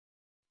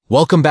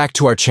Welcome back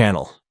to our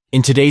channel.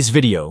 In today's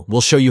video, we'll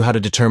show you how to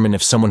determine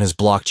if someone has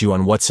blocked you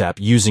on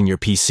WhatsApp using your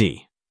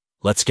PC.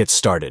 Let's get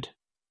started.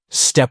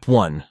 Step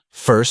 1.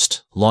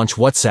 First, launch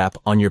WhatsApp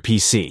on your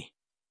PC.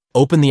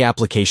 Open the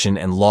application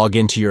and log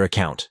into your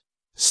account.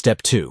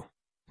 Step 2.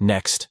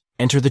 Next,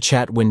 enter the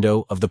chat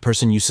window of the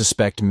person you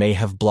suspect may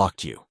have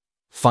blocked you.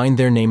 Find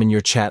their name in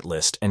your chat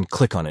list and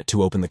click on it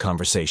to open the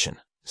conversation.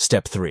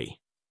 Step 3.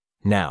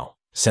 Now,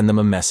 send them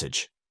a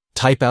message.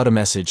 Type out a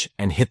message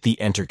and hit the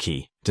Enter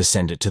key to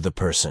send it to the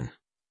person.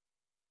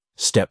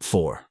 Step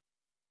 4.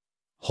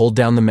 Hold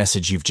down the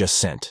message you've just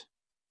sent.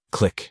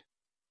 Click,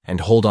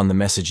 and hold on the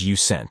message you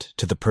sent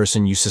to the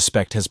person you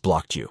suspect has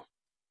blocked you.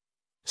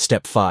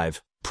 Step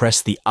 5.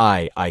 Press the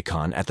I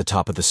icon at the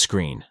top of the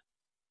screen.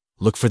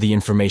 Look for the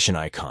information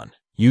icon,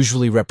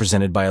 usually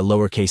represented by a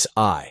lowercase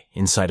I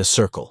inside a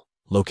circle,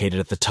 located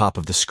at the top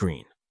of the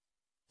screen.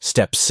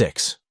 Step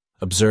 6.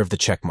 Observe the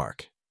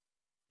checkmark.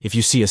 If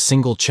you see a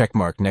single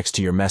checkmark next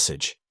to your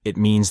message, it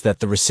means that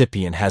the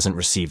recipient hasn't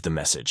received the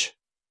message.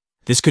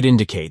 This could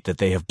indicate that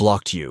they have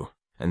blocked you,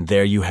 and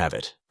there you have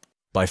it.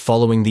 By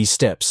following these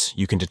steps,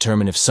 you can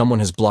determine if someone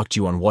has blocked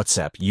you on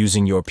WhatsApp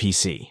using your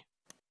PC.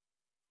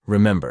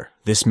 Remember,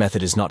 this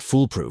method is not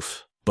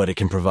foolproof, but it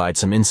can provide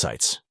some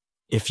insights.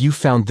 If you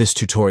found this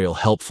tutorial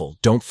helpful,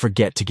 don't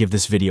forget to give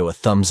this video a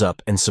thumbs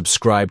up and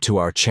subscribe to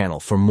our channel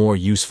for more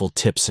useful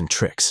tips and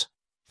tricks.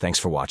 Thanks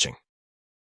for watching.